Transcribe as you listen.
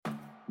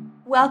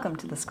Welcome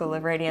to the School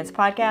of Radiance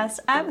podcast.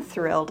 I'm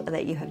thrilled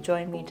that you have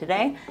joined me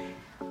today.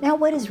 Now,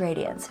 what is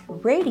radiance?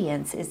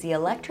 Radiance is the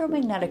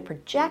electromagnetic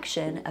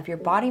projection of your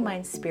body,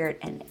 mind, spirit,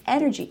 and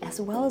energy, as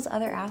well as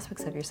other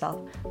aspects of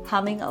yourself,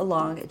 humming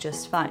along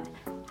just fine.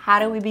 How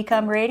do we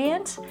become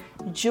radiant?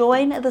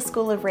 Join the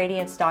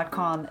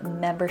schoolofradiance.com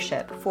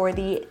membership for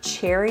the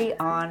cherry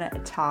on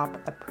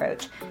top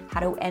approach. How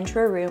to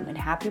enter a room and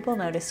have people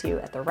notice you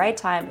at the right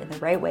time, in the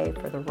right way,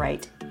 for the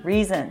right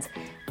reasons.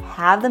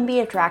 Have them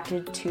be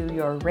attracted to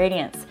your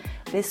radiance.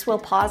 This will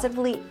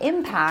positively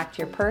impact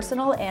your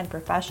personal and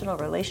professional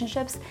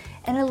relationships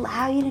and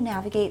allow you to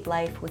navigate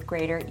life with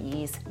greater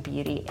ease,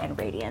 beauty, and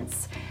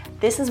radiance.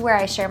 This is where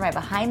I share my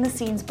behind the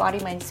scenes body,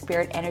 mind,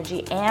 spirit,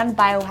 energy, and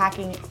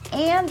biohacking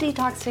and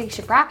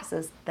detoxification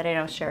practices that I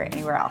don't share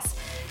anywhere else.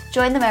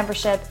 Join the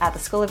membership at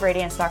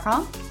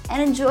theschoolofradiance.com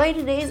and enjoy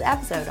today's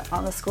episode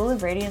on the School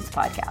of Radiance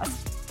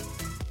podcast.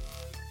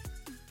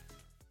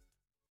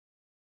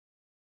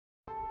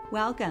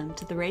 Welcome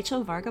to the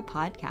Rachel Varga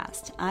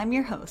podcast. I'm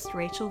your host,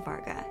 Rachel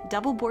Varga,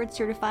 double board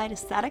certified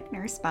aesthetic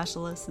nurse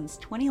specialist since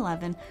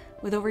 2011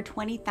 with over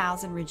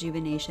 20,000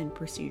 rejuvenation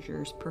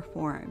procedures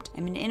performed.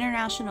 I'm an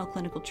international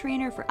clinical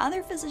trainer for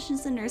other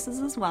physicians and nurses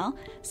as well,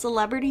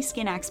 celebrity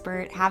skin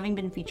expert, having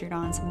been featured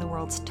on some of the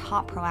world's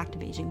top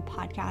proactive aging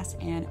podcasts,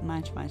 and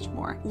much, much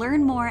more.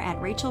 Learn more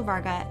at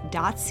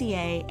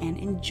rachelvarga.ca and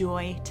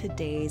enjoy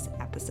today's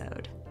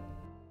episode.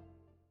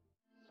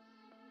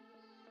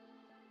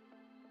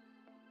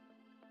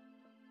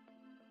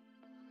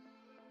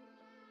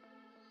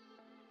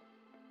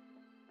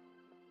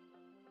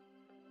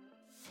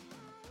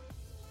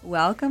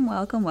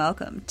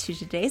 Welcome to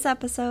today's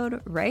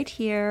episode right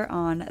here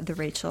on the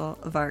Rachel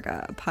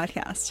Varga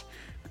podcast.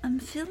 I'm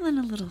feeling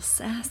a little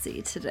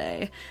sassy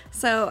today,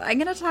 so I'm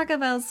going to talk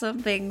about some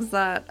things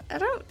that I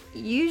don't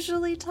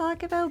usually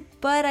talk about,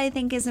 but I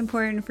think is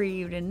important for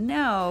you to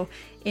know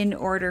in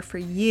order for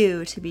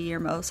you to be your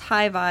most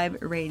high vibe,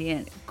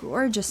 radiant,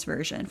 gorgeous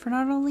version for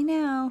not only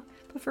now,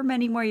 but for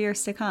many more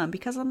years to come.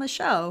 Because on the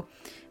show,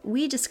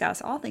 we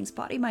discuss all things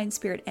body, mind,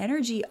 spirit,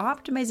 energy,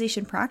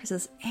 optimization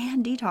practices,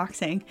 and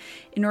detoxing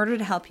in order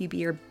to help you be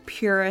your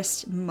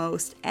purest,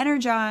 most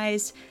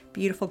energized,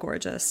 beautiful,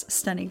 gorgeous,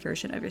 stunning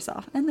version of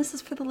yourself. And this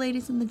is for the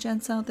ladies and the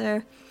gents out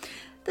there.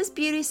 This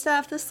beauty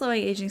stuff, this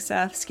slowing aging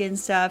stuff, skin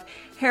stuff,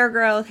 hair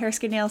growth, hair,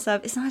 skin, nail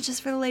stuff, it's not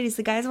just for the ladies.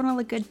 The guys want to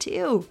look good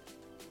too.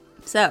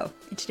 So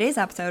in today's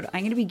episode,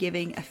 I'm going to be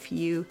giving a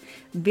few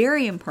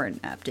very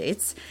important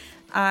updates.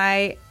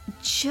 I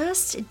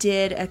just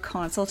did a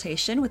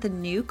consultation with a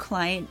new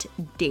client,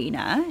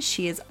 Dana.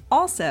 She is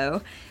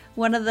also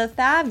one of the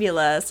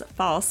fabulous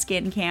fall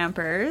skin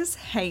campers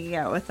hanging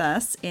out with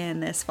us in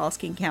this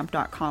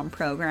fallskincamp.com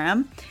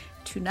program.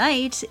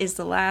 Tonight is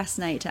the last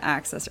night to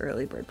access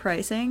early bird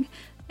pricing,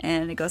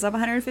 and it goes up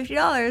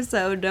 $150,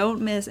 so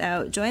don't miss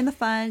out. Join the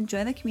fun,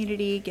 join the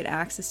community, get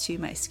access to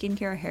my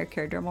skincare, hair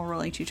care, dermal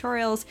rolling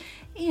tutorials,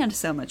 and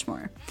so much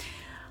more.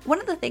 One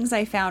of the things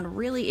I found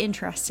really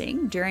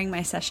interesting during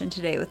my session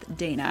today with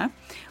Dana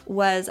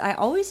was I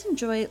always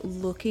enjoy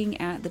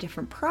looking at the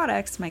different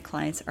products my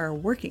clients are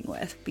working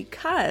with,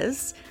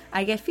 because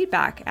I get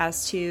feedback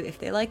as to if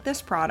they like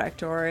this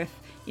product or if,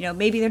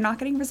 maybe they're not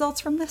getting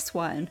results from this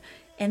one.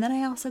 And then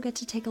I also get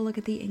to take a look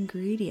at the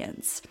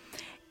ingredients.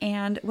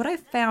 And what I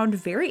found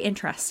very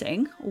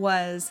interesting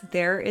was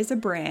there is a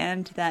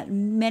brand that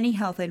many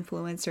health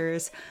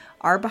influencers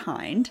are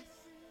behind,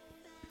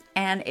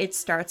 and it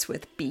starts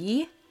with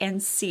B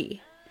and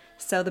C.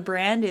 So the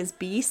brand is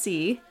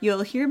BC.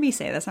 You'll hear me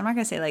say this. I'm not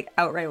going to say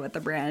outright what the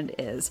brand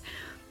is.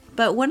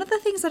 But one of the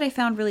things that I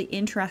found really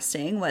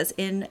interesting was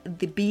in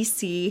the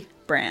BC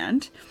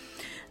brand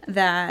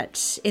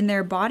that in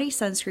their body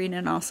sunscreen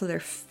and also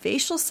their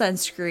facial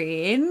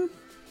sunscreen,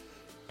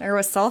 there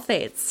was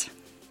sulfates.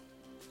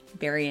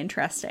 Very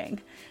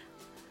interesting.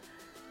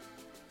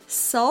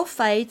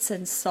 Sulfites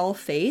and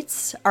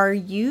sulfates are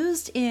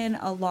used in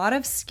a lot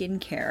of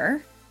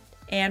skincare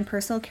and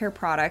personal care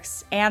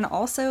products, and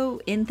also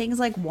in things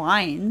like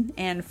wine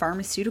and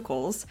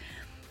pharmaceuticals.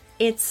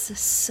 It's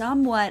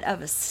somewhat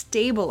of a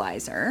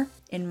stabilizer,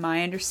 in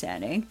my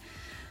understanding.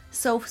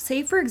 So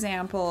say, for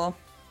example,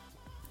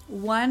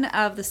 one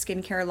of the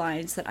skincare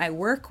lines that I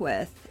work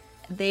with,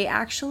 they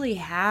actually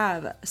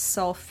have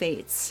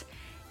sulfates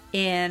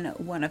in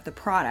one of the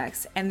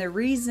products. And the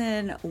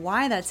reason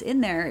why that's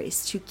in there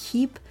is to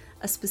keep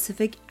a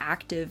specific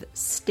active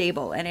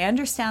stable. And I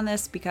understand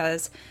this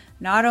because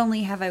not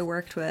only have I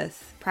worked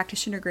with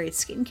practitioner-grade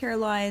skincare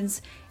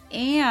lines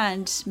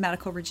and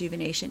medical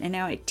rejuvenation, and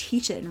now I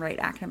teach it and write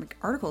academic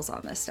articles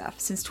on this stuff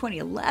since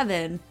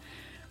 2011,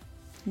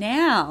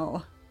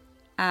 now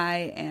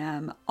I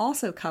am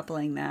also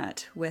coupling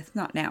that with,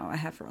 not now, I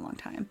have for a long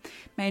time,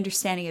 my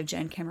understanding of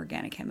Gen Chem,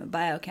 Organic Chem, and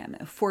Biochem,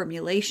 and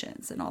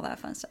formulations and all that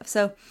fun stuff.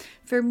 So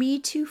for me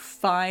to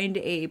find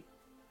a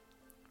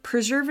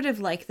preservative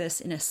like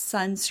this in a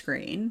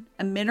sunscreen,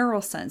 a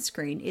mineral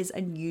sunscreen, is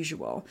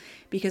unusual,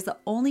 because the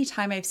only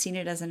time I've seen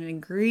it as an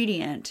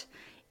ingredient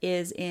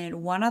is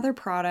in one other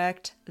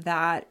product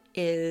that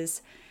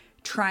is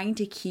trying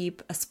to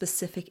keep a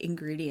specific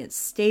ingredient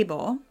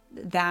stable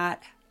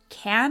that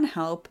can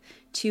help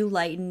to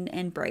lighten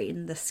and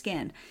brighten the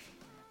skin.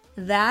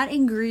 That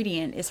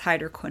ingredient is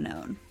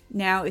hydroquinone.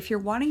 Now, if you're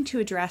wanting to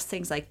address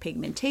things like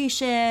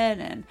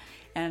pigmentation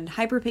and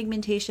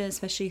hyperpigmentation,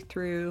 especially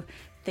through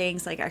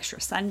things like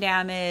extra sun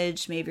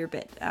damage, maybe your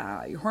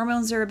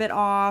hormones are a bit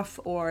off,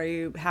 or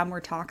you have more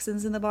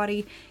toxins in the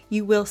body,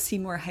 you will see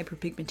more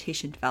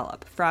hyperpigmentation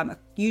develop from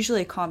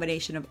usually a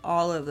combination of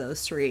all of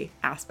those three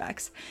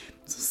aspects.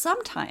 So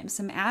sometimes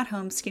some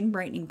at-home skin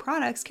brightening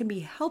products can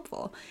be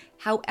helpful.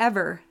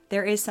 However,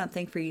 there is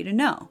something for you to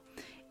know,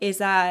 is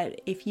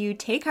that if you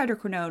take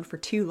hydroquinone for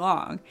too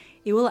long,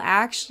 it will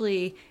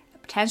actually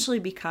potentially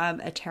become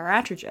a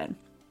teratogen.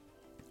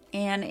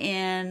 And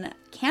in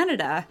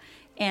Canada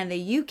and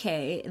the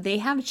UK, they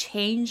have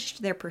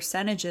changed their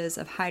percentages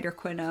of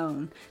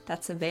hydroquinone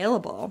that's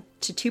available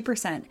to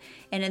 2%.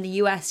 And in the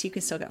US, you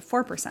can still get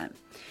 4%.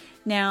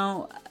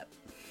 Now,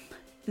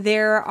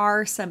 there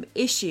are some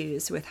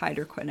issues with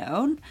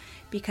hydroquinone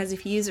because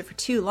if you use it for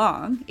too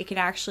long, it can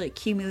actually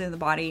accumulate in the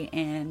body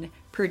and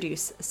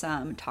produce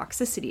some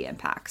toxicity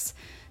impacts.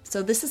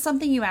 So this is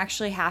something you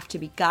actually have to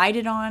be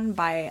guided on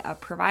by a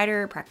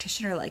provider,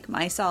 practitioner like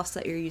myself, so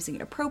that you're using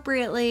it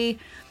appropriately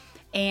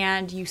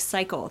and you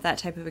cycle that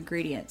type of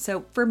ingredient.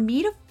 So for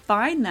me to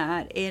find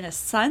that in a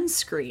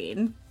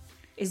sunscreen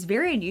is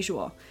very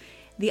unusual.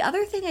 The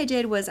other thing I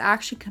did was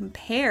actually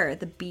compare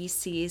the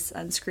BC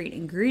sunscreen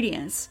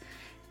ingredients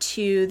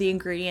to the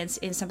ingredients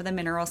in some of the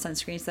mineral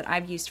sunscreens that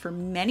I've used for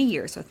many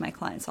years with my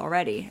clients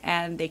already.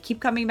 And they keep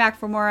coming back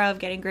for more of,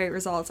 getting great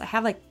results. I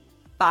have like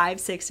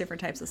 5-6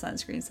 different types of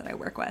sunscreens that I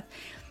work with.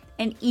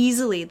 And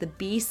easily the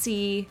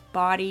BC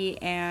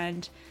body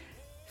and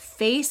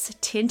face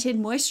tinted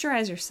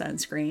moisturizer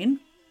sunscreen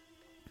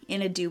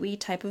in a dewy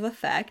type of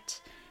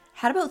effect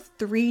had about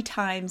 3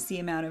 times the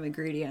amount of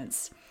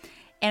ingredients.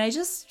 And I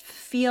just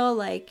feel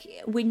like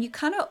when you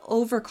kind of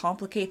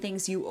overcomplicate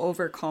things, you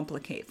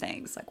overcomplicate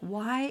things. Like,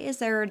 why is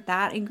there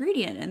that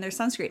ingredient in their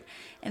sunscreen?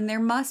 And there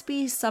must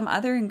be some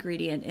other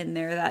ingredient in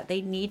there that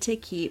they need to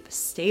keep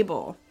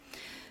stable.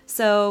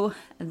 So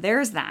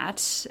there's that.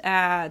 So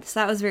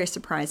that was very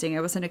surprising.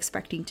 I wasn't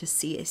expecting to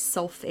see a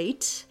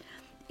sulfate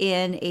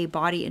in a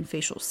body and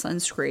facial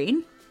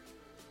sunscreen.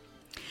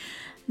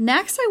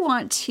 Next, I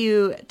want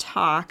to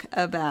talk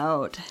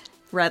about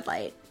red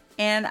light.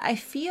 And I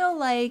feel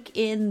like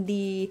in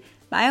the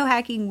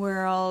biohacking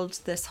world,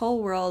 this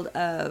whole world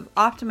of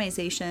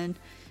optimization,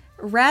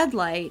 red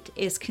light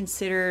is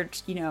considered,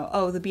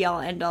 the be all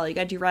end all. You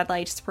got to do red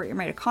light to support your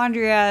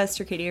mitochondria,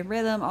 circadian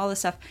rhythm, all this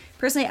stuff.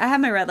 Personally, I have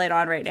my red light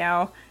on right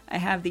now. I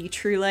have the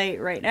True Light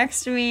right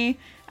next to me.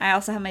 I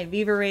also have my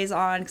Viva Rays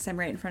on because I'm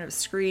right in front of a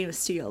screen with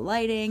studio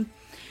lighting.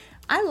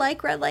 I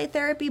like red light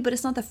therapy, but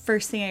it's not the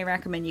first thing I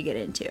recommend you get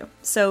into.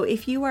 So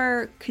if you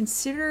are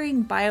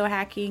considering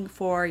biohacking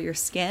for your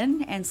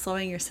skin and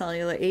slowing your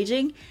cellular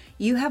aging,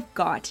 you have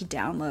got to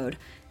download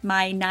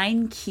my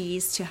 9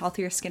 keys to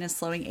healthier skin and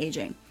slowing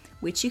aging,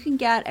 which you can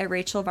get at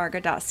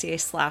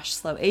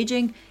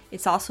rachelvarga.ca/slowaging.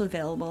 It's also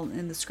available in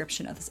the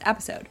description of this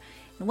episode.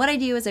 And what I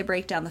do is I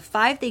break down the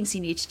 5 things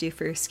you need to do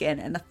for your skin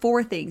and the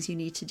 4 things you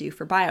need to do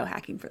for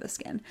biohacking for the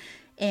skin.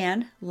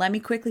 And let me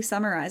quickly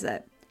summarize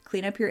it.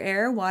 Clean up your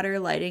air, water,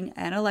 lighting,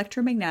 and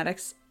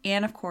electromagnetics,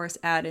 and of course,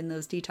 add in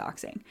those the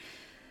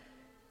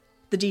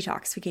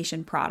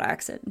detoxification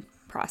products and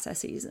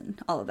processes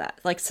and all of that,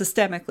 like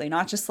systemically,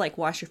 not just like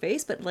wash your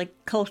face, but like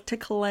to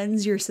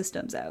cleanse your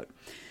systems out.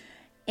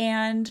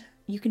 And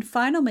you can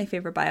find all my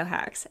favorite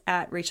biohacks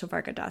at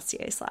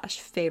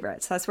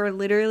rachelvarga.ca/favorites. That's where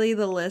literally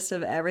the list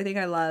of everything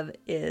I love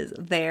is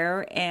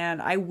there.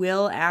 And I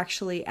will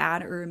actually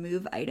add or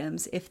remove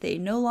items if they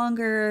no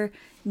longer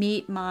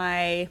meet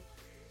my...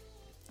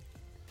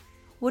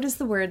 What is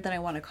the word that I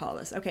want to call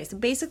this? Okay, so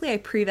basically I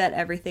pre-vet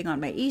everything on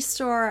my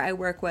e-store. I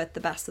work with the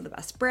best of the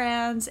best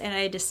brands and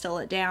I distill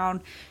it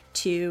down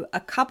to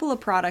a couple of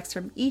products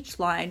from each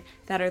line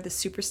that are the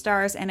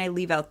superstars and I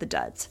leave out the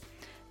duds.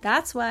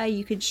 That's why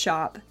you can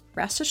shop,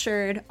 rest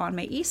assured, on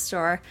my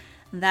e-store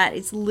that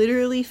it's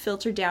literally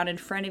filtered down in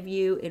front of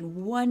you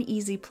in one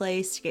easy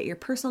place to get your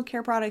personal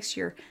care products,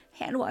 your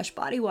hand wash,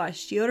 body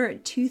wash,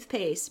 deodorant,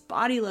 toothpaste,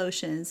 body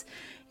lotions,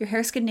 your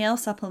hair, skin, nail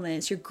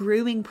supplements, your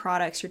grooming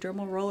products, your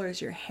dermal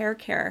rollers, your hair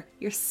care,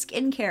 your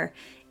skin care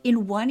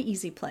in one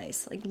easy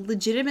place. Like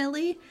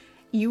legitimately,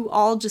 you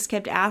all just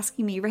kept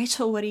asking me,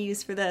 Rachel, what do you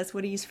use for this?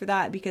 What do you use for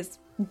that? Because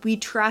we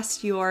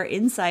trust your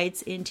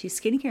insights into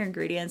skincare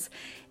ingredients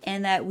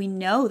and that we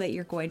know that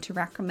you're going to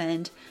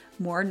recommend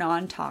more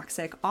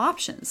non-toxic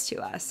options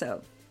to us.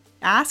 So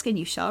ask and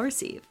you shall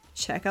receive.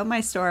 Check out my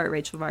store at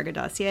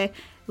rachelvarga.ca,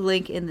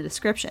 link in the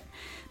description.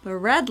 But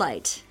red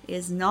light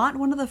is not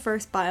one of the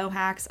first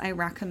biohacks I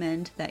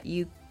recommend that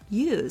you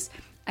use.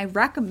 I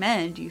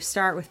recommend you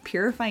start with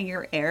purifying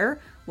your air,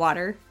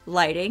 water,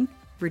 lighting,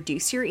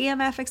 reduce your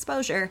EMF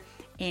exposure,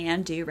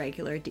 and do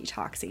regular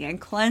detoxing and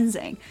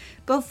cleansing.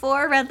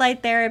 Before red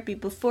light therapy,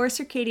 before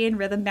circadian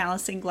rhythm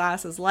balancing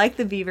glasses like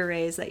the Viva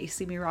Rays that you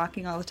see me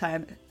rocking all the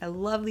time. I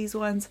love these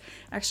ones.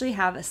 I actually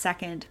have a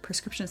second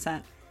prescription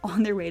set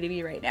on their way to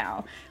me right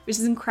now, which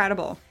is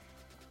incredible.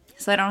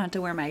 So I don't have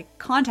to wear my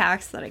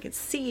contacts that I could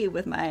see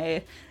with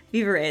my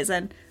Viva Rays.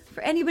 And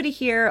for anybody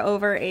here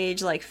over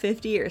age like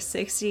 50 or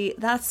 60,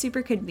 that's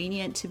super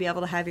convenient to be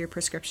able to have your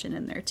prescription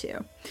in there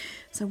too.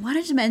 So I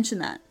wanted to mention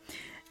that.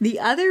 The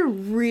other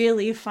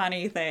really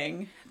funny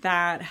thing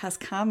that has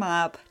come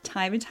up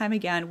time and time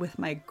again with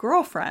my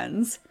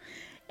girlfriends,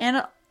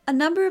 and a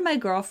number of my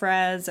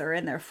girlfriends are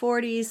in their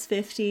 40s,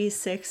 50s,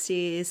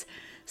 60s,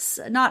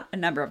 not a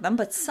number of them,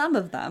 but some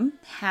of them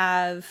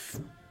have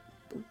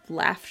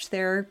left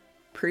their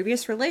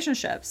previous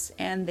relationships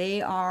and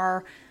they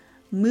are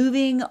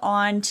moving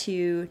on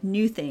to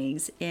new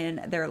things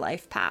in their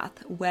life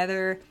path,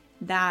 whether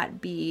that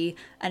be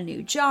a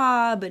new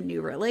job, a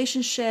new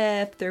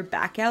relationship, they're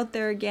back out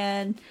there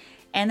again,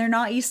 and they're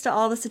not used to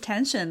all this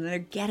attention. They're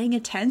getting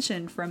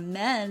attention from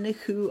men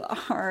who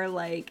are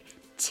like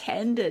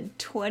 10 to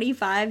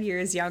 25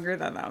 years younger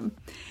than them.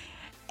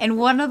 And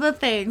one of the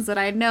things that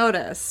I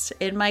noticed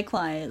in my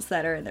clients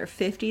that are in their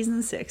 50s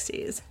and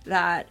 60s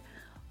that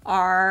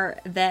are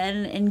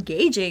then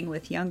engaging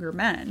with younger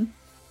men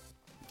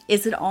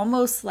is it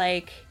almost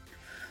like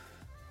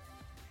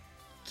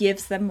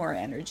gives them more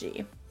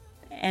energy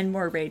and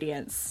more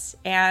radiance.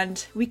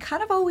 And we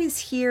kind of always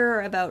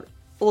hear about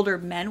older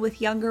men with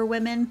younger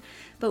women,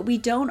 but we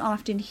don't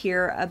often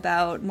hear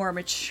about more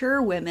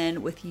mature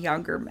women with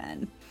younger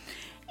men.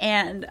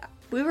 And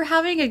we were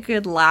having a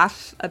good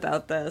laugh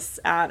about this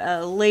at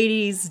a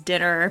ladies'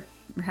 dinner.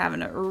 We're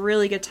having a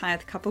really good time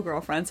with a couple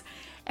girlfriends.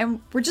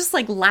 And we're just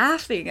like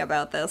laughing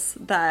about this,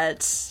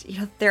 that, you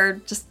know, they're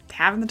just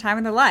having the time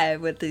of their life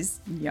with these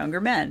younger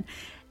men.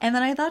 And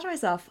then I thought to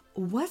myself,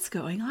 what's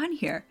going on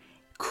here?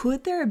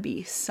 Could there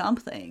be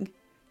something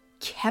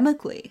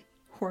chemically,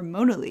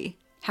 hormonally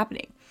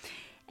happening?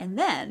 And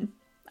then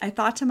I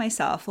thought to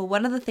myself, well,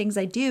 one of the things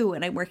I do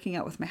when I'm working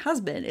out with my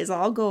husband is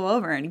I'll go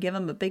over and give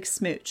him a big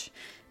smooch.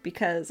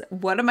 Because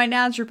one of my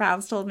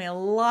naturopaths told me a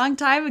long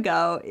time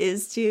ago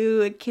is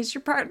to kiss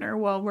your partner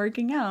while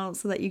working out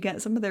so that you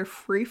get some of their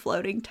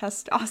free-floating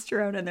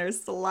testosterone in their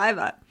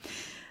saliva.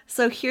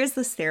 So here's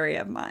this theory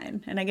of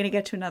mine, and I'm going to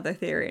get to another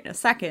theory in a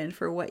second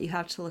for what you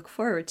have to look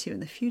forward to in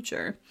the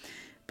future.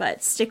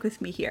 But stick with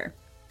me here.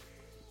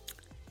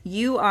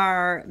 You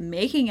are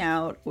making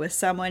out with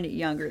someone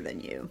younger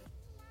than you.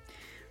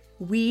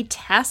 We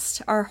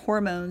test our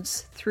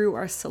hormones through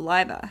our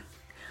saliva.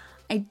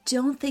 I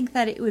don't think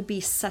that it would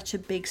be such a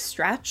big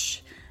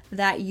stretch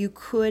that you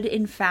could,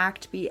 in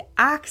fact, be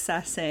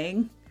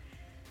accessing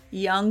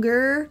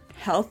younger,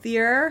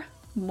 healthier,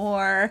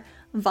 more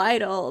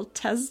vital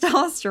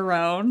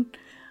testosterone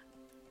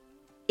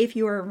if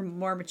you are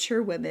more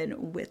mature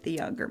women with the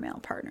younger male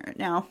partner.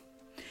 Now,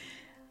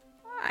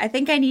 I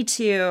think I need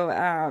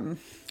to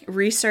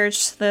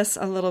research this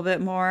a little bit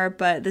more,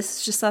 but this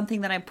is just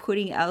something that I'm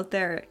putting out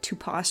there to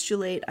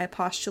postulate. I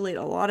postulate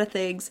a lot of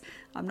things.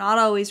 I'm not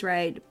always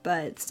right,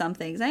 but some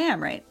things I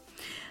am right.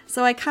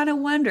 So I kind of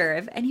wonder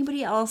if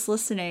anybody else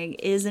listening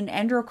is an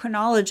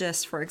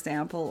endocrinologist, for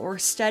example, or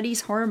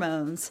studies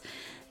hormones,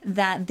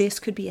 that this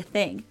could be a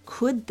thing.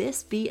 Could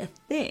this be a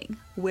thing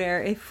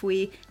where if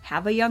we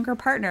have a younger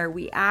partner,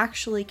 we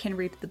actually can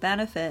reap the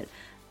benefit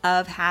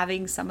of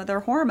having some of their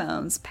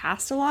hormones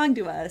passed along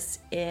to us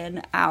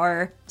in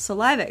our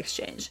saliva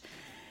exchange?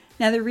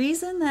 Now, the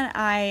reason that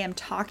I am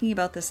talking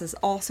about this is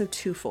also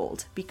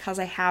twofold, because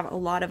I have a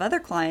lot of other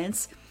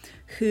clients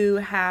who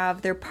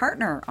have their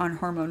partner on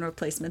hormone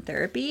replacement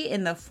therapy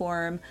in the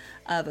form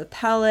of a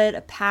pellet,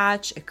 a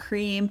patch, a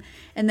cream.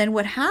 And then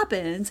what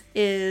happens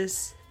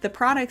is the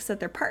products that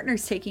their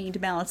partner's taking to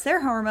balance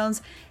their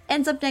hormones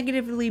ends up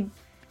negatively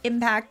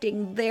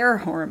impacting their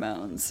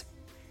hormones.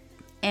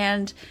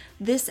 And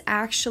this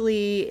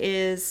actually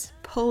is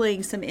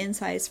pulling some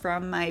insights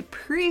from my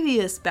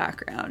previous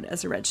background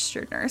as a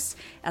registered nurse,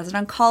 as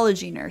an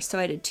oncology nurse. So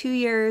I did 2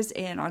 years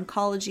in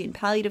oncology and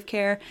palliative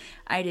care.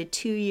 I did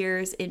 2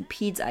 years in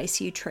peds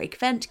ICU trach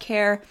vent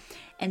care.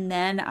 And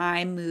then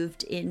I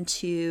moved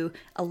into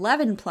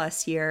 11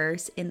 plus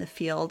years in the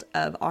field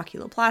of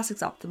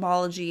oculoplastics,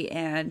 ophthalmology,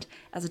 and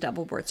as a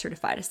double board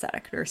certified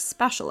aesthetic nurse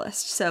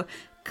specialist. So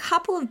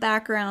couple of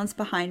backgrounds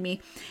behind me.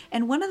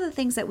 And one of the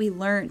things that we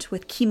learned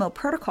with chemo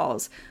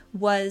protocols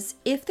was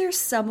if there's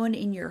someone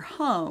in your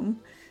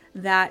home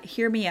that,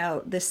 hear me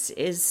out, this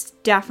is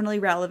definitely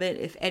relevant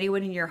if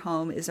anyone in your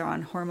home is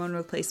on hormone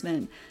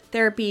replacement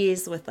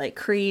therapies with like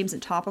creams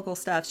and topical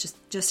stuff,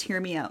 just hear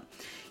me out.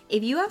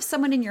 If you have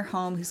someone in your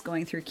home who's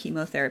going through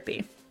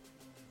chemotherapy,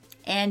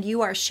 and you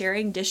are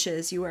sharing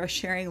dishes, you are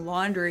sharing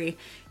laundry,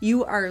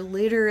 you are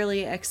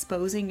literally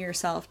exposing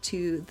yourself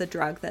to the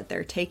drug that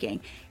they're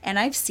taking. And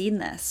I've seen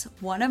this.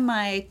 One of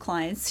my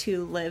clients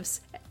who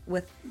lives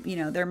with,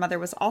 their mother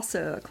was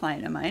also a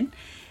client of mine.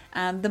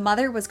 The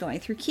mother was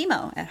going through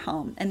chemo at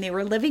home and they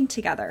were living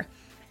together.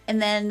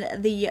 And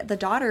then the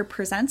daughter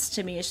presents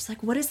to me. She's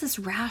like, what is this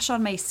rash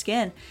on my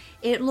skin?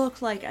 It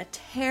looked like a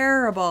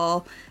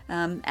terrible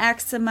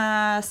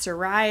eczema,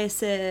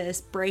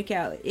 psoriasis,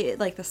 breakout.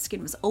 Like the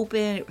skin was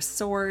open, it was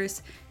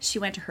sores. She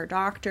went to her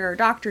doctor. Her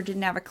doctor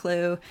didn't have a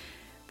clue.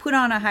 Put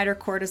on a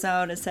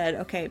hydrocortisone and said,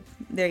 okay,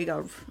 there you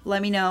go.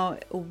 Let me know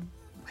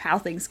how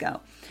things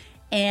go.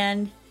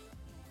 And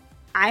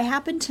I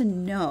happen to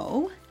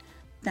know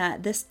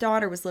that this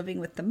daughter was living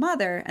with the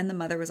mother and the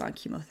mother was on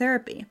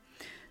chemotherapy.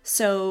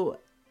 So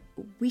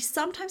we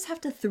sometimes have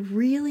to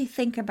really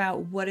think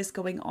about what is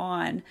going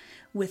on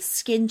with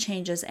skin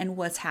changes and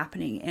what's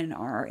happening in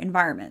our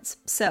environments.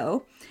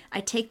 So I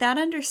take that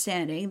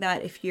understanding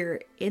that if you're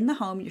in the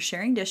home, you're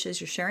sharing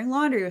dishes, you're sharing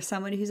laundry with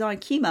someone who's on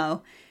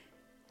chemo,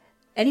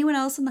 anyone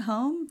else in the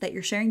home that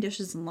you're sharing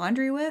dishes and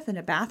laundry with and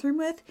a bathroom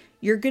with,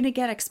 you're going to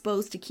get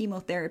exposed to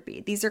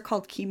chemotherapy. These are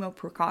called chemo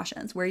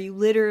precautions, where you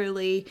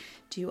literally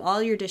do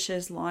all your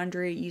dishes,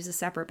 laundry, use a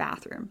separate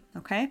bathroom,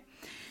 okay?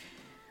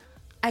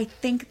 I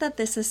think that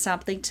this is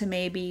something to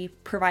maybe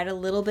provide a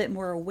little bit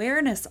more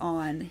awareness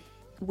on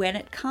when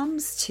it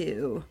comes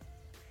to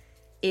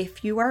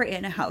if you are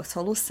in a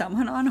household with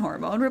someone on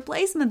hormone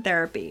replacement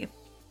therapy.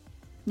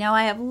 Now,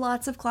 I have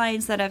lots of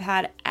clients that have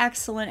had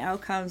excellent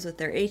outcomes with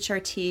their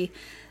HRT.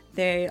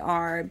 They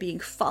are being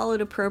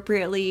followed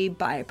appropriately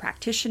by a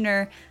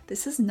practitioner.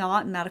 This is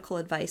not medical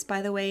advice,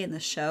 by the way, in the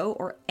show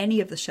or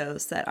any of the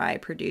shows that I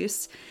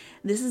produce.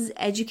 This is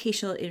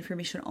educational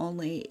information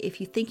only.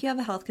 If you think you have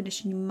a health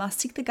condition, you must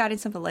seek the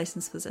guidance of a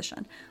licensed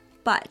physician.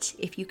 But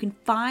if you can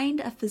find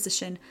a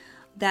physician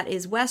that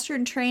is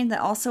Western trained, that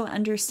also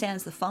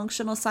understands the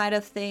functional side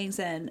of things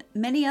and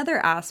many other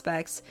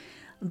aspects,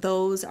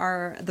 those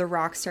are the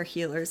rockstar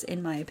healers,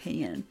 in my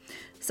opinion.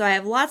 So I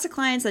have lots of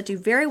clients that do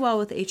very well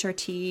with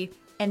HRT,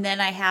 and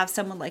then I have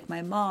someone like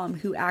my mom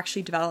who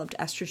actually developed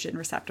estrogen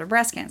receptor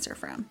breast cancer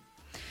from.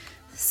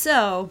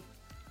 So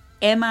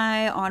am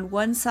I on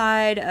one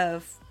side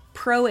of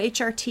pro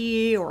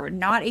HRT or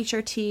not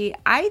HRT?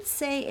 I'd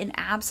say in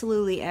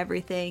absolutely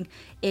everything,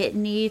 it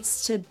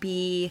needs to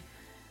be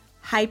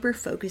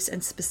hyper-focused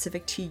and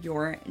specific to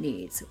your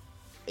needs.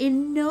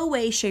 In no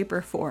way, shape,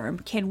 or form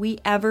can we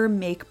ever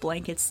make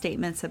blanket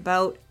statements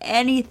about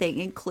anything,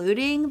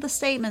 including the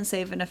statement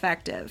safe and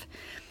effective.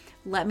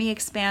 Let me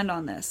expand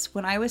on this.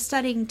 When I was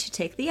studying to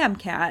take the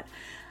MCAT,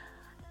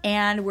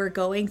 and we're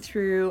going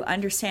through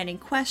understanding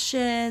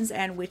questions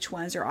and which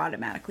ones are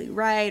automatically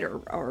right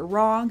or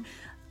wrong,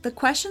 the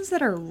questions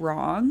that are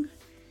wrong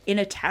in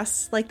a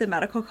test like the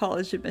medical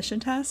college admission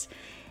test,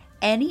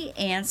 any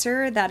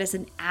answer that is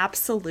an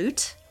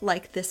absolute,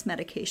 like this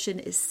medication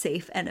is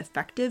safe and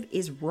effective,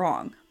 is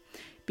wrong,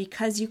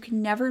 because you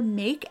can never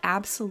make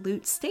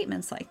absolute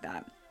statements like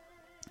that.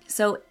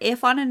 So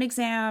if on an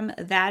exam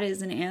that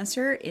is an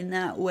answer in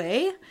that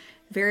way,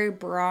 very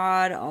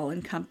broad,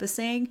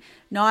 all-encompassing,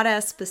 not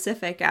as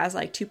specific as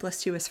like 2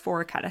 + 2 is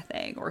 4 kind of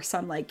thing, or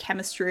some like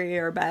chemistry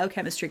or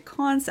biochemistry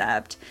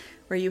concept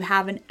where you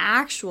have an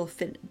actual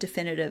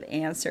definitive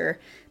answer,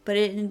 but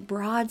in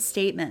broad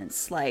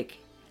statements like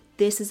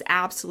this is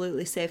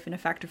absolutely safe and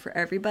effective for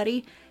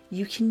everybody,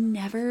 you can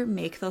never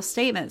make those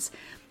statements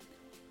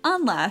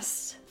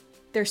unless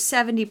there's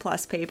 70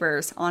 plus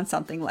papers on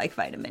something like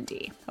vitamin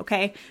D,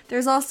 okay?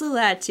 There's also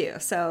that too,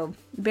 so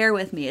bear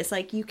with me. It's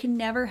like you can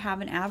never have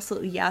an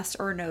absolute yes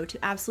or no to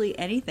absolutely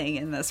anything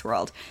in this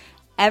world.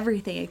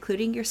 Everything,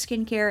 including your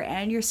skincare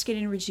and your skin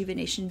and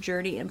rejuvenation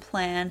journey and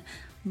plan,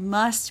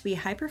 must be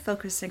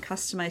hyper-focused and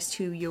customized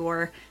to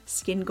your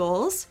skin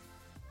goals,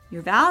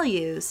 your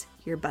values,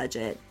 your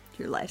budget,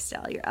 your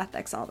lifestyle, your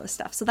ethics, all this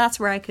stuff. So that's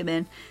where I come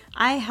in.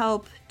 I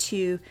help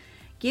to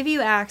give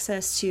you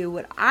access to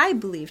what I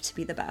believe to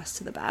be the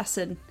best of the best,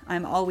 and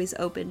I'm always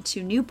open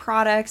to new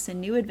products and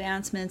new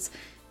advancements,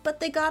 but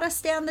they gotta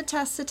stand the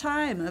test of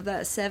time of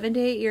that 7 to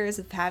 8 years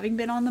of having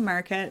been on the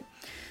market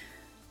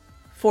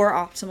for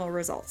optimal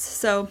results.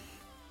 So,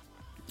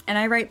 and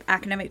I write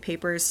academic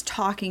papers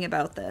talking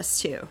about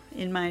this too.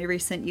 In my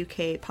recent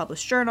UK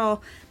published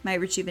journal, my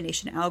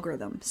rejuvenation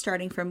algorithm,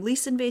 starting from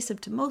least invasive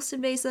to most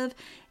invasive,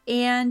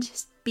 and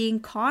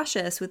being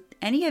cautious with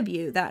any of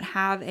you that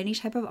have any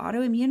type of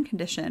autoimmune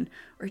condition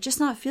or just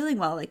not feeling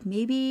well. Like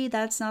maybe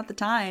that's not the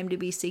time to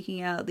be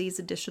seeking out these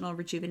additional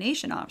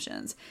rejuvenation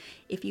options.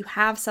 If you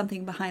have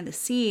something behind the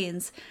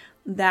scenes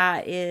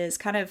that is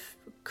kind of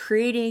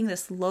creating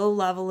this low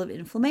level of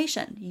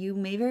inflammation, you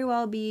may very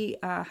well be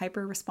a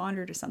hyper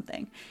responder to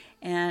something,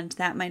 and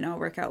that might not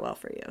work out well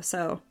for you.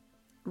 So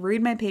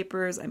read my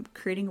papers. I'm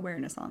creating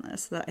awareness on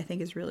this that I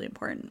think is really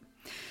important.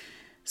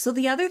 So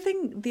the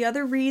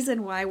other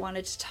reason why I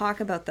wanted to talk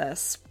about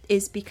this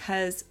is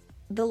because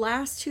the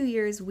last 2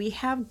 years we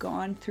have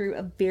gone through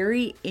a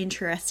very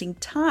interesting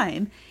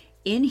time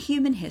in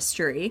human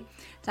history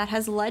that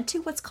has led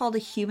to what's called a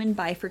human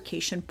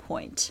bifurcation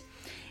point.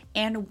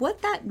 And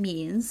what that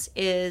means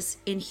is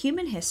in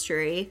human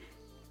history,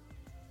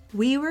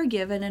 we were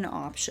given an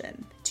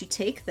option to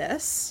take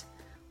this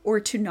or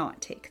to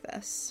not take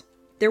this.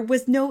 There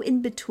was no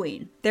in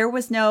between. There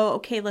was no,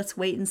 okay, let's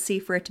wait and see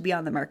for it to be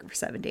on the market for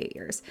 7 to 8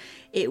 years.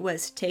 It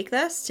was take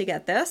this to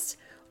get this,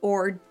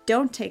 or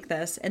don't take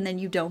this and then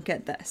you don't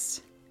get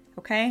this.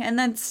 Okay? And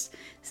then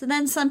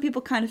some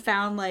people kind of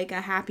found like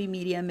a happy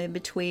medium in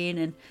between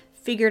and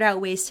figured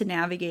out ways to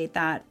navigate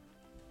that.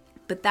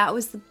 But that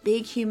was the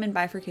big human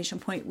bifurcation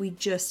point we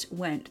just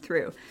went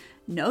through.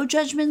 No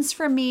judgments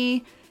from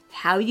me.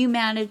 How you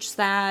manage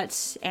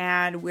that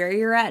and where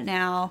you're at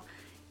now,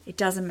 it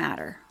doesn't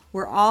matter.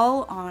 We're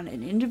all on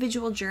an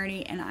individual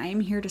journey, and I am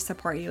here to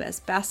support you as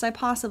best I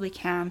possibly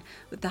can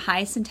with the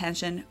highest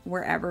intention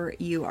wherever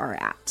you are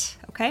at.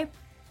 Okay?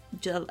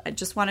 I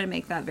just wanted to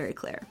make that very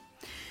clear.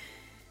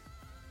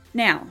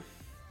 Now,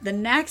 the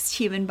next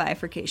human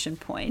bifurcation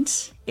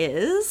point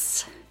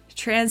is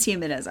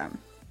transhumanism.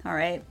 All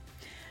right?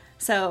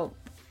 So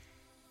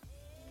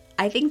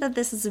I think that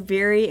this is a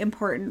very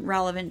important,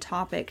 relevant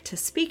topic to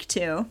speak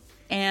to,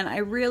 and I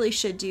really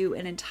should do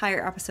an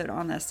entire episode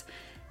on this.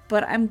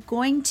 But I'm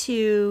going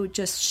to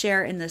just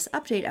share in this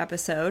update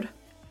episode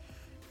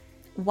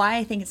why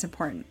I think it's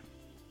important.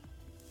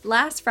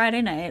 Last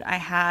Friday night, I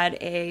had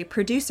a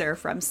producer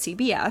from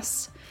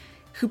CBS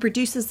who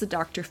produces the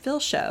Dr. Phil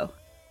show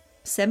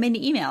send me an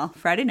email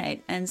Friday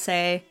night and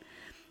say,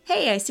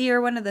 hey, I see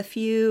you're one of the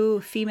few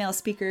female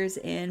speakers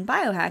in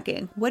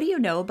biohacking. What do you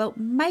know about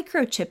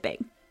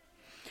microchipping?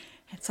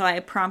 And so I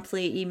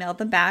promptly emailed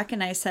them back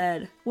and I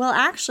said, well,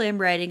 actually, I'm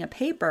writing a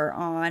paper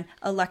on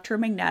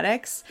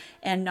electromagnetics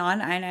and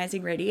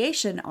non-ionizing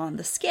radiation on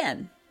the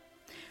skin.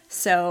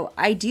 So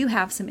I do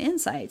have some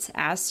insights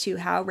as to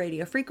how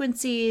radio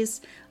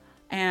frequencies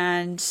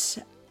and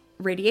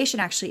radiation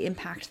actually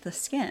impact the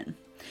skin.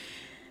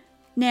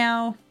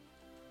 Now,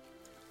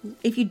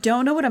 if you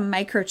don't know what a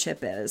microchip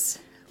is,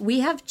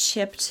 we have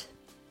chipped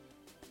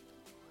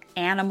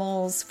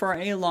animals for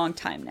a long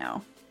time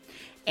now.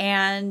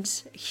 And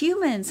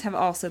humans have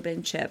also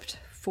been chipped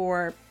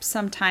for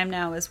some time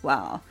now as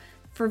well,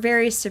 for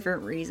various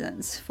different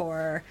reasons,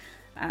 for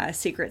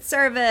Secret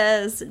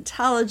Service,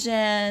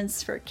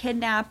 intelligence, for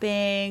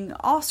kidnapping,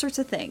 all sorts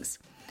of things.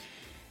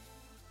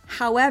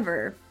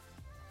 However,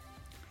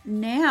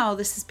 now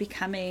this is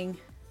coming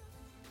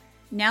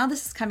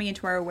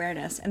into our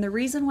awareness. And the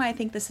reason why I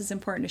think this is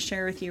important to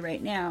share with you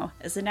right now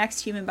as the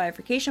next human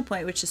bifurcation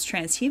point, which is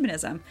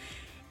transhumanism,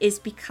 is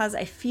because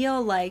I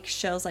feel like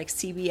shows like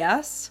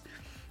CBS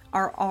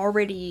are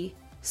already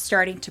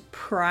starting to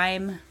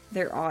prime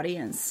their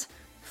audience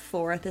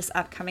for this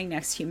upcoming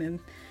next human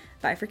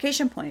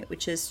bifurcation point,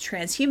 which is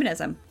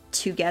transhumanism.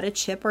 To get a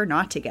chip or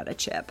not to get a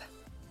chip.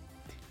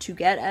 To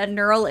get a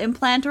neural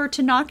implant or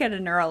to not get a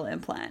neural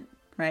implant,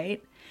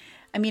 right?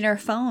 I mean, our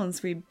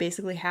phones, we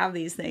basically have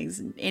these things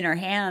in our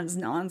hands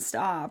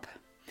nonstop.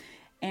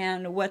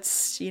 And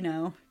what's,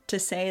 to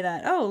say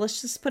that, oh,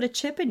 let's just put a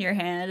chip in your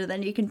hand and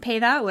then you can pay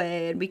that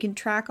way and we can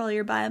track all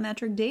your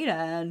biometric data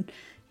and,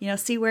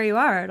 see where you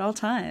are at all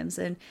times.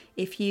 And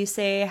if you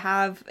say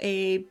have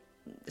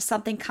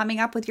something coming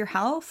up with your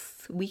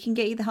health, we can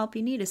get you the help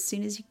you need as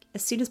soon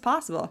as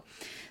possible.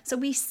 So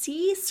we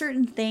see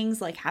certain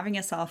things like having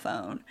a cell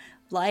phone,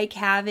 like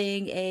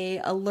having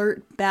a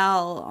alert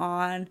bell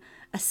on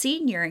a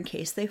senior in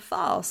case they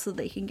fall so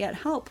they can get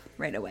help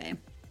right away,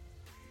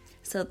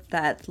 so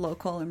that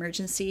local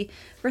emergency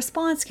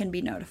response can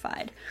be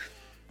notified.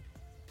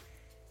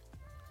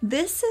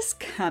 This is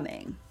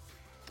coming.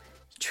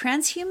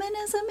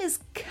 Transhumanism is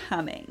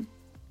coming.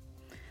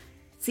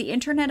 It's the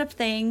Internet of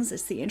Things.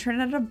 It's the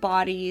Internet of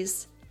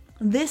Bodies.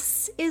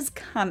 This is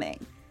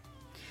coming.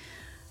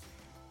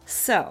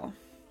 So,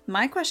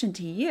 my question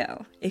to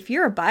you, if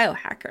you're a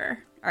biohacker,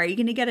 are you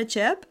going to get a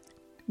chip?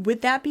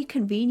 Would that be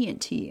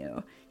convenient to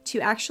you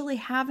to actually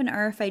have an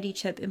RFID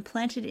chip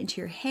implanted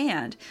into your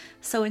hand?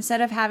 So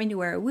instead of having to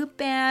wear a Whoop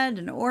band,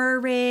 an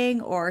Oura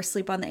ring, or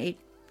sleep on the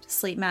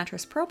Sleep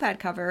Mattress Pro Pad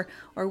cover,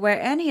 or wear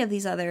any of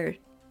these other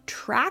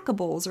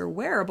trackables or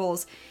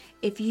wearables,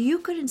 if you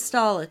could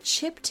install a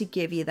chip to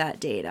give you that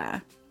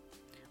data,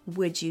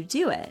 would you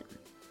do it?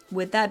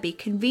 Would that be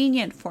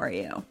convenient for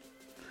you?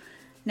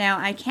 Now,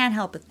 I can't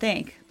help but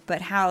think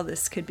about how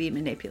this could be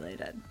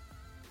manipulated.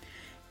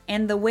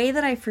 And the way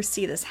that I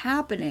foresee this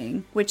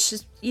happening, which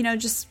is,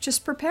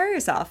 just prepare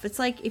yourself. It's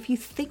like if you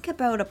think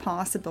about a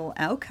possible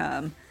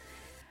outcome,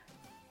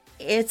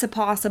 it's a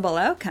possible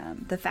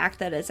outcome. The fact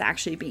that it's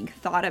actually being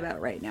thought about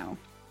right now.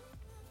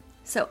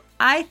 So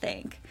I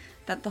think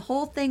that the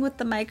whole thing with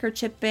the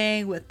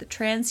microchipping, with the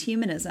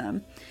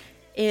transhumanism,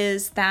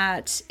 is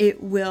that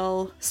it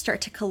will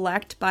start to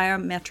collect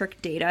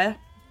biometric data.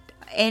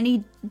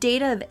 Any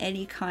data of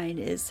any kind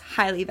is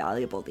highly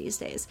valuable these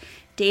days.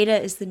 Data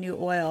is the new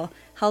oil.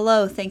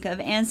 Hello, think of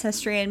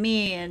Ancestry and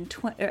Me and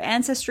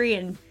Ancestry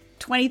and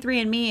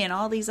 23andMe and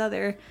all these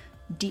other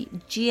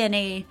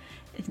DNA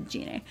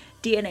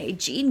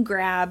gene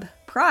grab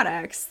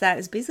products that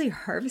is basically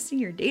harvesting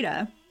your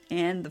data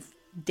and the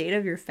data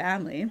of your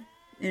family,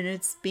 and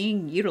it's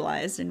being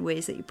utilized in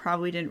ways that you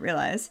probably didn't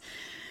realize.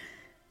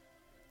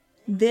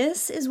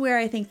 This is where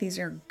I think these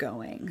are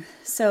going.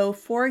 So,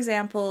 for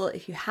example,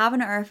 if you have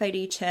an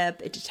RFID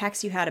chip, it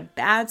detects you had a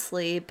bad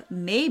sleep,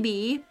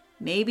 maybe,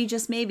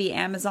 just maybe,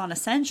 Amazon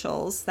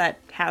Essentials, that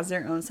has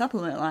their own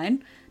supplement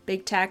line,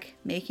 big tech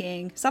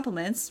making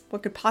supplements,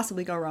 what could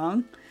possibly go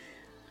wrong,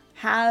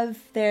 have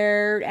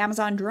their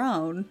Amazon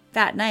drone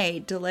that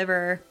night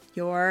deliver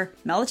your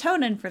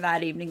melatonin for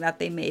that evening that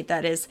they made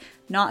that is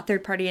not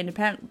third-party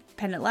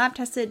independent lab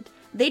tested.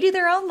 They do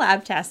their own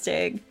lab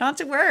testing. Not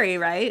to worry,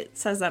 right? It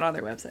says that on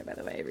their website, by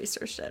the way. I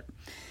researched it.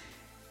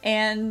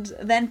 And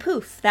then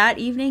poof, that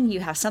evening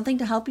you have something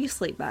to help you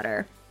sleep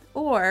better.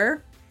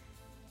 Or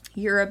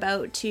you're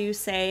about to,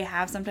 say,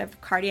 have some type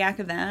of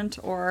cardiac event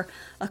or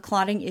a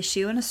clotting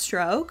issue and a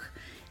stroke,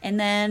 and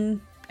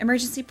then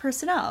emergency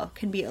personnel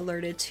can be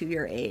alerted to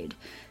your aid.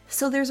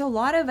 So there's a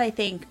lot of, I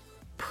think,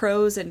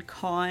 pros and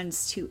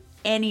cons to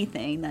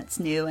anything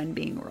that's new and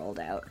being rolled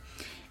out.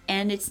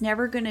 And it's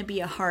never going to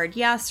be a hard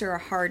yes or a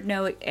hard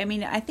no. I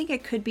mean, I think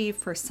it could be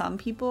for some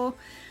people,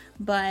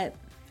 but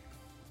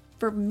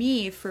for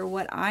me, for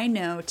what I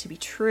know to be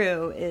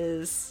true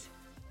is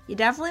you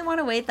definitely want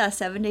to wait that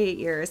 7 to 8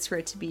 years for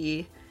it to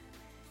be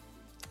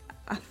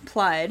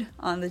applied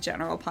on the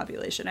general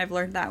population. I've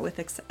learned that with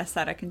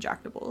aesthetic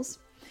injectables.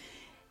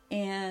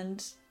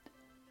 And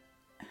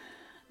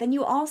then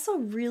you also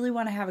really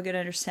want to have a good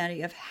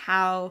understanding of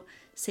how,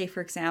 say,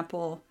 for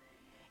example,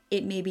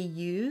 it may be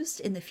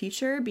used in the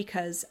future,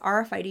 because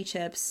RFID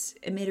chips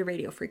emit a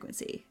radio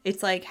frequency.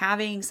 It's like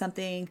having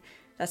something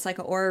that's like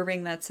an Oura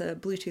ring that's a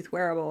Bluetooth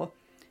wearable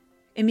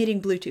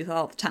emitting Bluetooth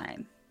all the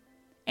time.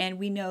 And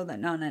we know that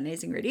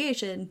non-ionizing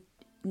radiation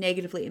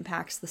negatively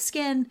impacts the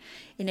skin,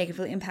 it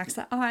negatively impacts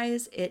the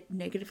eyes, it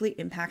negatively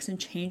impacts and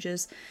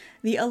changes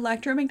the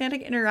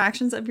electromagnetic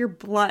interactions of your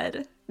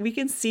blood. We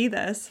can see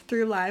this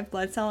through live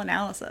blood cell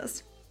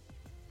analysis.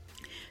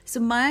 So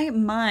my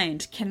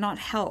mind cannot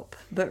help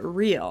but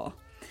reel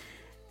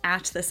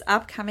at this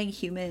upcoming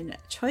human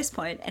choice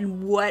point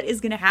and what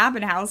is going to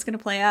happen, how it's going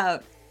to play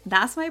out.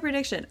 That's my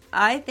prediction.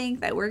 I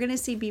think that we're going to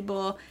see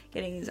people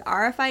getting these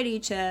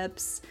RFID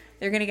chips.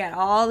 They're going to get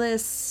all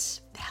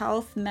this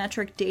health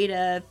metric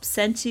data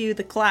sent to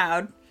the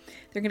cloud.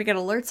 They're going to get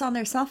alerts on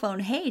their cell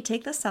phone. Hey,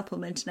 take this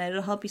supplement tonight.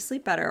 It'll help you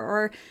sleep better.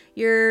 Or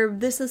your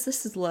this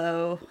is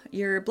low.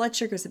 Your blood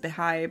sugar's a bit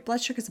high.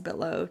 Blood sugar's a bit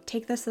low.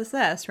 Take this,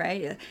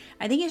 right?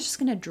 I think it's just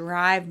going to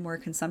drive more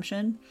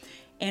consumption.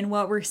 And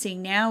what we're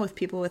seeing now with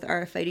people with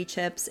RFID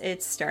chips,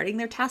 it's starting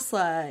their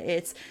Tesla.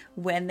 It's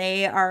when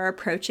they are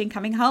approaching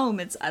coming home.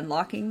 It's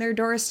unlocking their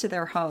doors to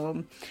their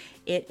home.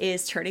 It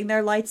is turning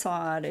their lights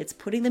on. It's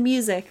putting the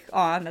music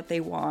on that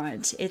they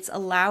want. It's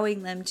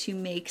allowing them to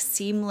make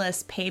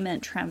seamless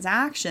payment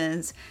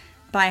transactions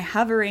by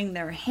hovering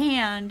their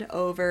hand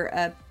over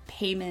a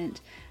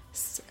payment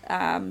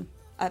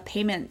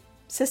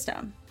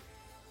system,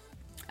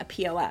 a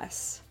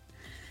POS.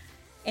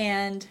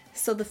 And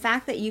so the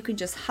fact that you can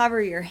just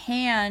hover your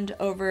hand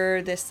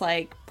over this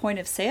like point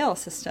of sale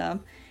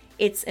system,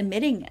 it's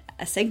emitting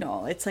a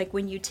signal. It's like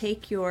when you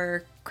take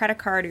your credit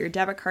card or your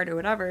debit card or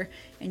whatever,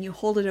 and you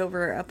hold it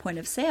over a point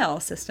of sale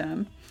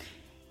system,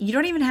 you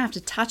don't even have to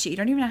touch it. You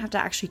don't even have to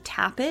actually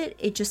tap it.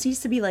 It just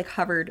needs to be like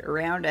hovered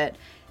around it,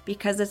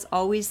 because it's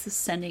always the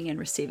sending and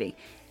receiving.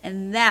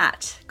 And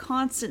that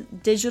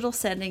constant digital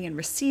sending and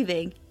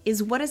receiving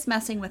is what is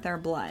messing with our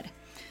blood.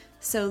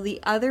 So the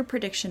other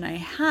prediction I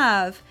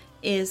have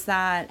is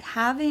that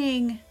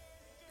having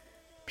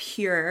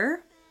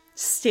pure,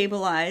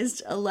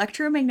 stabilized,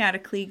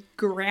 electromagnetically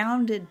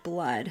grounded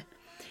blood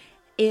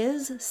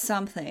is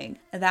something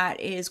that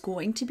is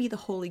going to be the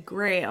holy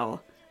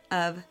grail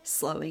of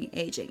slowing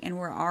aging. And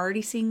we're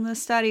already seeing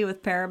this study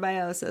with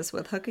parabiosis,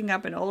 with hooking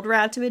up an old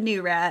rat to a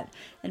new rat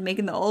and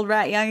making the old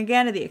rat young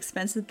again at the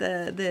expense of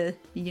the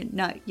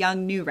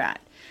young new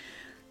rat.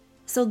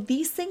 So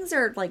these things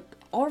are like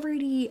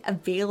already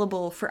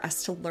available for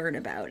us to learn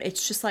about.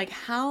 It's just like,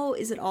 how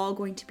is it all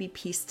going to be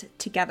pieced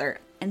together?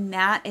 And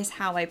that is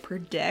how I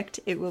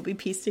predict it will be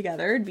pieced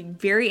together. It'd be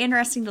very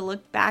interesting to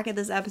look back at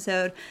this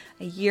episode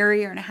a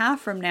year and a half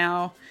from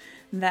now,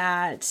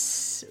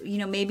 that, you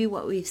know, maybe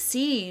what we've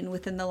seen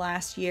within the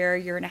last year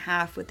and a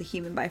half with the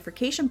human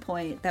bifurcation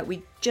point that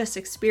we just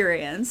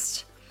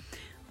experienced,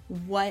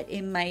 what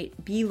it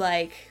might be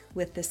like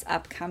with this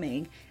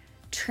upcoming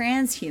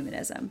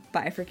transhumanism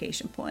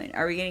bifurcation point.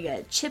 Are we going to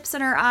get chips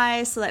in our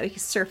eyes so that we can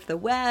surf the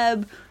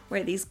web?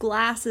 Wear these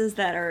glasses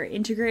that are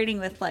integrating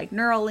with like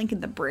neural link in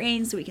the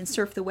brain so we can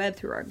surf the web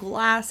through our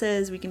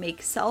glasses. We can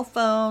make cell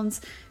phones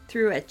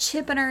through a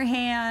chip in our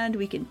hand.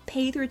 We can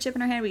pay through a chip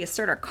in our hand. We can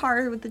start our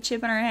car with the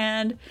chip in our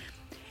hand.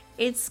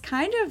 It's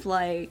kind of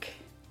like,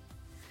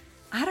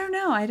 I don't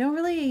know. I don't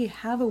really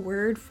have a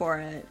word for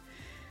it.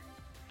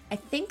 I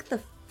think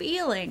the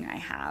feeling I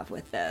have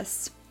with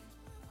this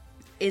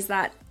is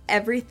that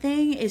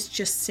everything is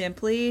just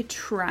simply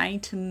trying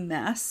to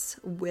mess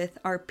with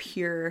our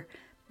pure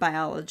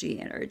biology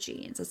and our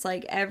genes. It's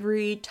like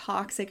every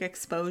toxic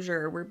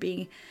exposure we're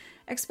being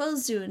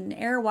exposed to in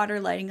air, water,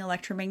 lighting,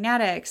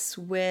 electromagnetics,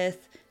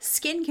 with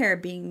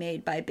skincare being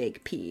made by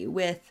Big P,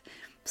 with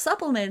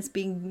supplements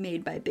being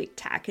made by big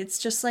tech. It's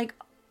just like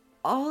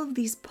all of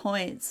these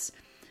points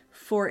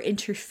for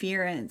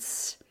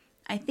interference,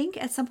 I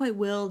think at some point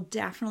will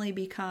definitely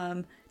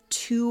become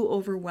too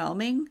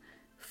overwhelming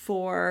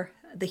for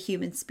the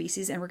human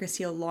species, and we're going to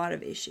see a lot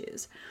of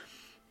issues.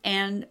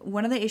 And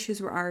one of the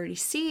issues we're already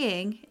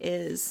seeing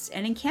is,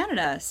 and in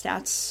Canada,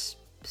 Stats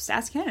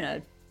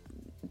Canada,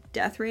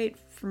 death rate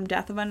from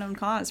death of unknown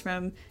cause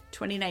from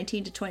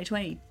 2019 to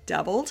 2020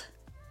 doubled.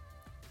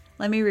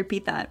 Let me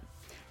repeat that.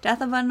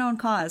 Death of unknown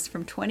cause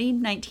from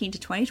 2019 to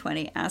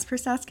 2020, as per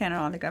Stats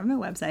Canada on the government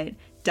website,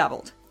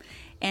 doubled.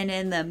 And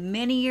in the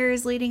many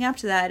years leading up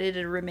to that, it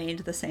had remained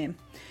the same.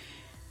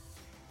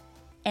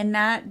 And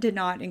that did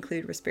not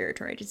include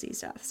respiratory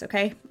disease deaths,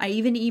 okay? I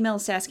even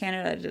emailed Stats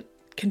Canada to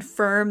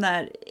confirm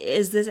that,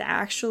 is this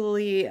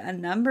actually a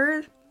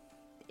number?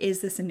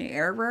 Is this an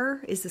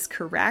error? Is this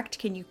correct?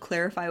 Can you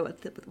clarify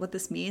what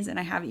this means? And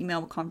I have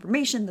email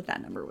confirmation that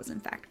that number was in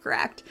fact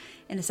correct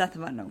and a death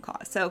of unknown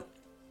cause. So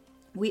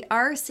we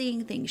are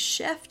seeing things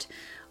shift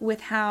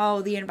with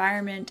how the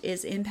environment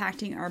is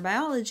impacting our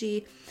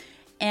biology.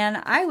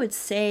 And I would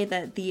say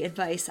that the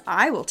advice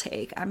I will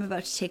take, I'm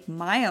about to take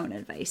my own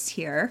advice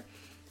here,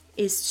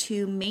 is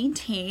to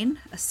maintain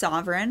a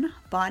sovereign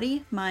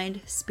body,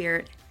 mind,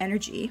 spirit,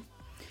 energy.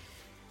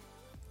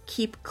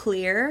 Keep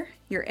clear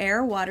your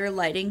air, water,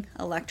 lighting,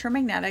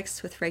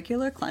 electromagnetics with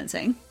regular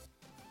cleansing.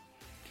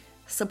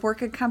 Support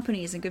good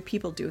companies and good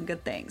people doing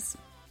good things.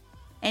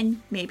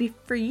 And maybe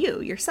for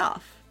you,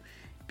 yourself,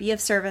 be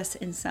of service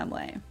in some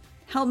way.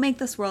 Help make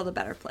this world a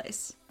better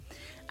place.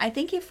 I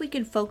think if we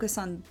can focus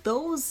on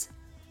those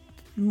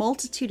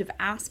multitude of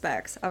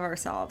aspects of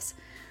ourselves,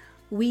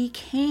 we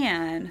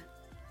can...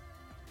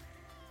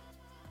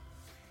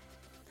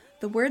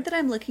 The word that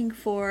I'm looking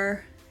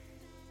for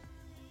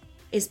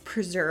is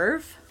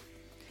preserve.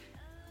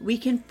 We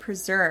can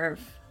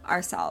preserve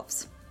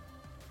ourselves.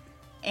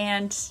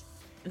 And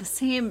at the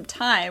same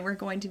time, we're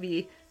going to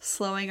be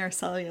slowing our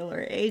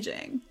cellular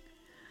aging.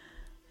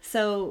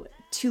 So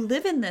to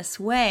live in this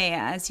way,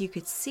 as you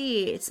could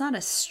see, it's not a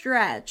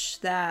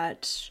stretch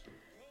that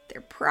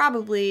there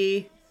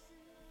probably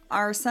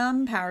are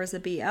some powers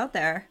that be out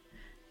there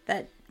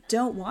that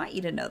don't want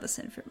you to know this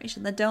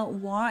information, that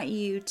don't want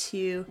you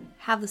to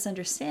have this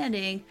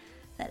understanding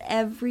that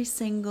every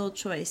single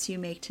choice you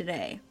make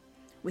today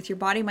with your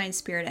body, mind,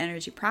 spirit,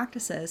 energy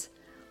practices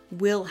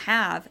will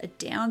have a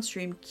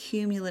downstream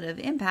cumulative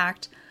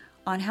impact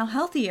on how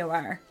healthy you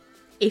are.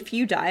 If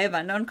you die of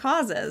unknown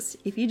causes,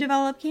 if you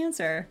develop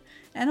cancer,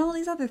 and all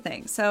these other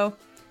things. So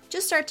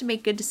just start to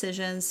make good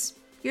decisions.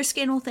 Your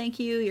skin will thank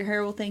you, your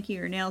hair will thank you,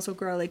 your nails will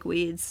grow like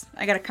weeds.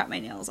 I gotta cut my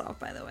nails off,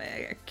 by the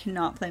way. I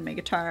cannot play my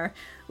guitar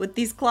with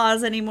these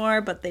claws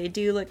anymore, but they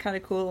do look kind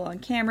of cool on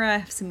camera. I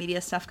have some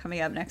media stuff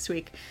coming up next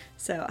week,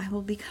 so I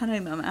will be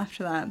cutting them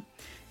after that.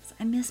 So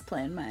I miss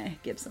playing my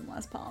Gibson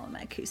Les Paul and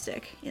my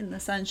acoustic in the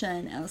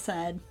sunshine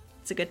outside.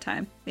 It's a good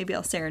time. Maybe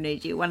I'll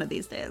serenade you one of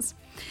these days.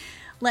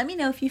 Let me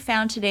know if you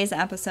found today's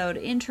episode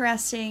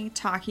interesting,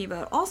 talking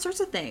about all sorts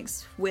of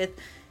things with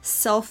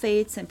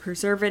sulfates and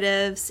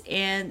preservatives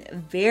and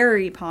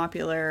very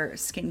popular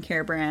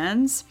skincare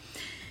brands.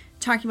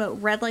 Talking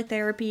about red light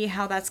therapy,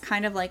 how that's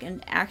kind of like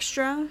an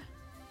extra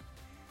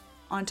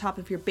on top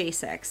of your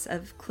basics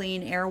of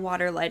clean air,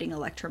 water, lighting,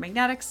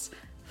 electromagnetics.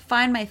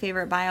 Find my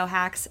favorite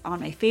biohacks on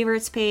my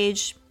favorites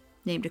page,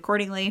 named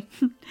accordingly,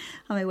 on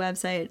my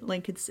website.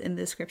 Link is in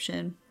the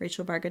description,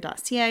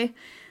 rachelvarga.ca.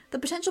 The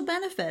potential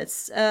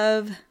benefits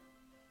of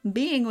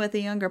being with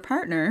a younger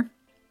partner,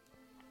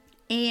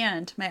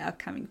 and my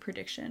upcoming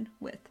prediction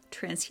with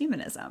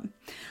transhumanism.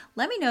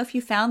 Let me know if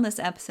you found this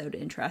episode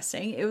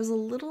interesting. It was a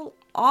little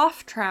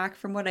off track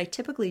from what I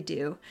typically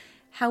do.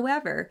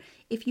 However,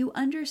 if you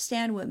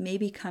understand what may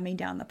be coming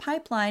down the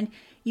pipeline,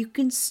 you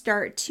can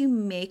start to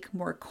make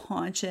more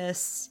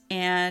conscious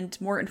and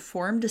more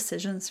informed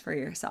decisions for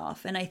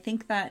yourself. And I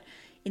think that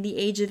in the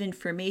age of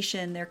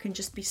information, there can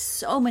just be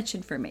so much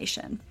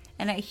information.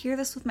 And I hear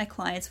this with my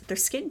clients with their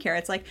skincare.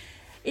 It's like,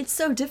 it's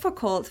so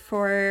difficult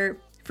for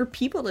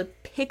people to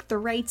pick the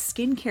right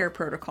skincare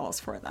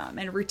protocols for them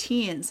and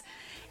routines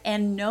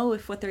and know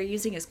if what they're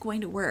using is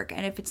going to work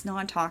and if it's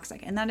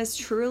non-toxic. And that is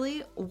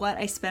truly what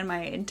I spend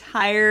my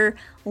entire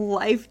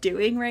life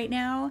doing right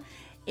now,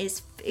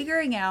 is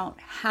figuring out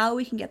how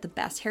we can get the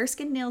best hair,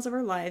 skin, nails of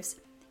our lives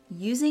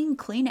using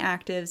clean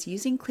actives,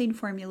 using clean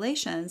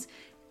formulations,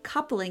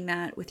 coupling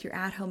that with your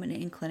at-home and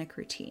in-clinic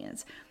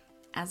routines,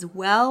 as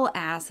well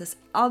as this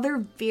other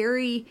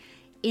very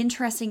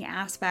interesting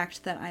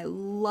aspect that I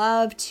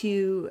love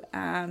to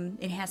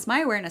enhance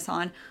my awareness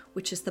on,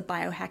 which is the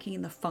biohacking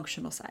and the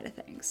functional side of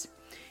things.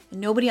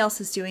 And nobody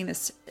else is doing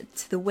this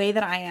to the way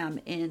that I am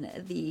in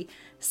the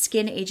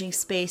skin aging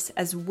space,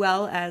 as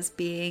well as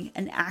being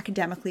an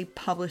academically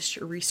published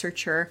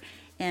researcher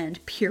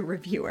and peer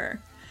reviewer.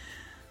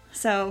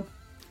 So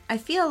I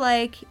feel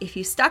like if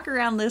you stuck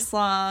around this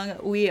long,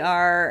 we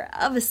are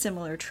of a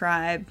similar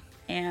tribe,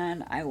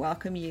 and I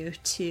welcome you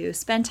to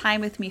spend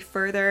time with me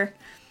further.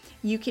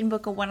 You can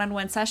book a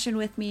one-on-one session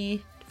with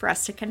me for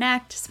us to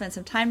connect, spend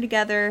some time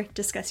together,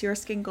 discuss your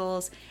skin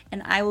goals,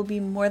 and I will be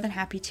more than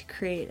happy to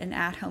create an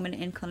at-home and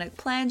in-clinic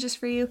plan just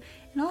for you,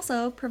 and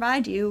also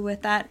provide you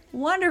with that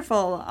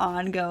wonderful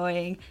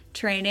ongoing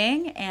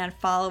training and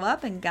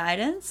follow-up and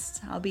guidance.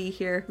 I'll be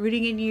here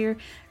rooting you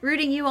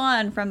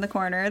on from the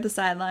corner, the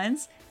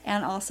sidelines,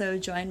 and also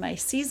join my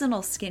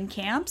seasonal skin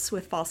camps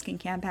with Fall Skin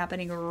Camp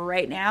happening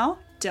right now.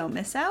 Don't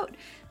miss out.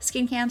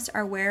 Skin camps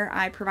are where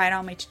I provide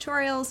all my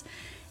tutorials.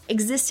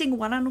 Existing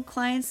one-on-one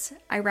clients,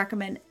 I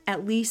recommend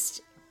at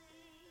least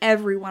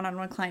every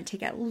one-on-one client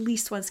take at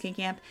least one skin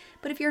camp.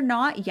 But if you're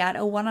not yet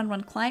a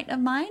one-on-one client of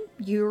mine,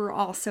 you're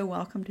also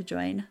welcome to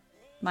join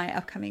my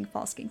upcoming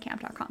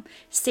fallskincamp.com.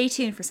 Stay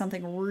tuned for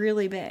something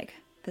really big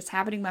that's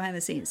happening behind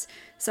the scenes.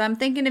 So I'm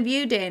thinking of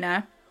you,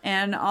 Dana,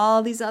 and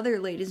all these other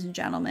ladies and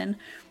gentlemen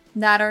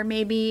that are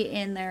maybe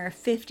in their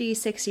 50,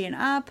 60 and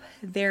up.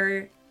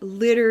 They're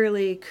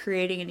literally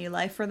creating a new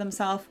life for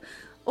themselves,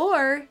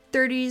 or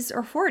 30s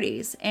or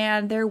 40s,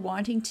 and they're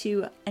wanting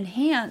to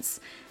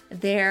enhance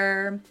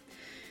their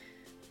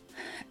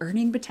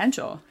earning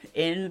potential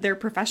in their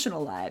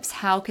professional lives.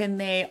 How can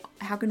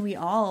we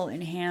all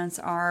enhance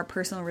our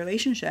personal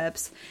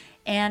relationships?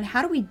 And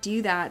how do we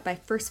do that? By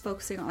first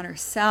focusing on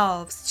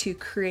ourselves to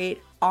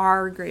create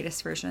our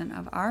greatest version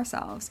of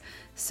ourselves,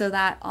 so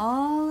that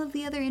all of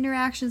the other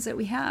interactions that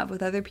we have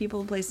with other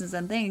people, places,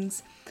 and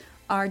things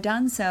are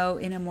done so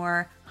in a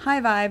more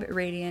high vibe,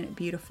 radiant,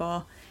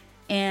 beautiful,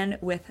 and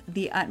with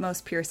the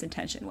utmost purest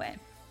intention way.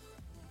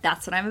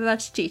 That's what I'm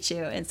about to teach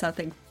you in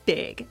something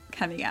big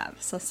coming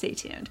up, so stay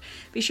tuned.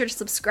 Be sure to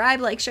subscribe,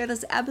 like, share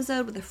this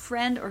episode with a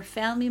friend or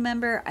family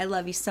member. I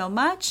love you so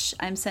much.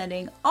 I'm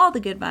sending all the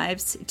good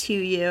vibes to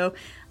you.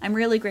 I'm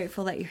really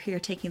grateful that you're here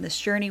taking this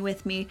journey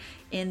with me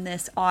in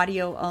this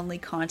audio-only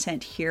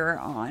content here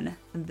on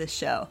the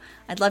show.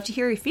 I'd love to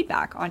hear your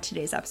feedback on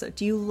today's episode.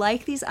 Do you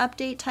like these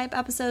update type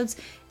episodes?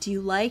 Do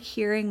you like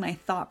hearing my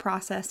thought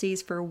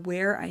processes for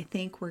where I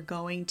think we're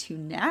going to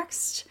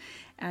next?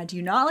 Do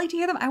you not like to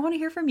hear them? I want to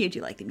hear from you. Do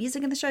you like the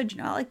music in the show? Do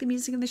you not like the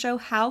music in the show?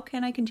 How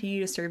can I continue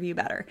to serve you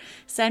better?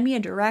 Send me a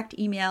direct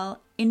email,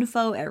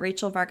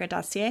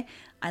 info@rachelvarga.ca.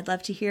 I'd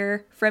love to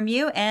hear from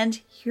you, and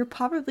you're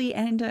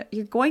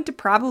going to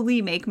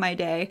probably make my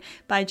day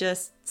by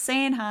just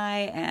saying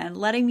hi and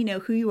letting me know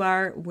who you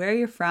are, where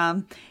you're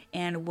from,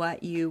 and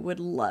what you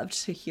would love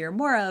to hear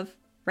more of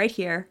right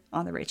here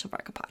on the Rachel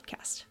Varga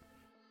podcast.